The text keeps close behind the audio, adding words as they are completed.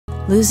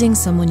Losing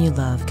someone you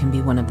love can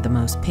be one of the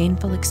most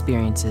painful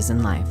experiences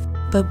in life.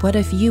 But what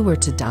if you were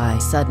to die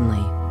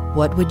suddenly?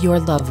 What would your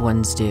loved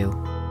ones do?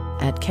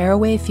 At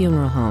Carroway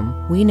Funeral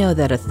Home, we know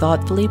that a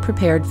thoughtfully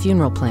prepared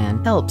funeral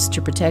plan helps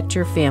to protect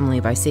your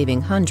family by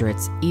saving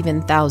hundreds,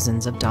 even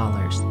thousands of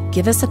dollars.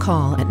 Give us a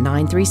call at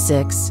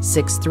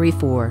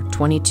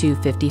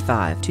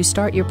 936-634-2255 to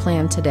start your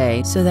plan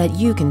today so that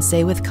you can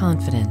say with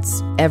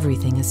confidence,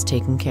 everything is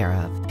taken care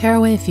of.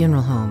 Carroway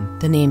Funeral Home,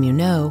 the name you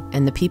know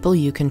and the people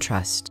you can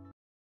trust.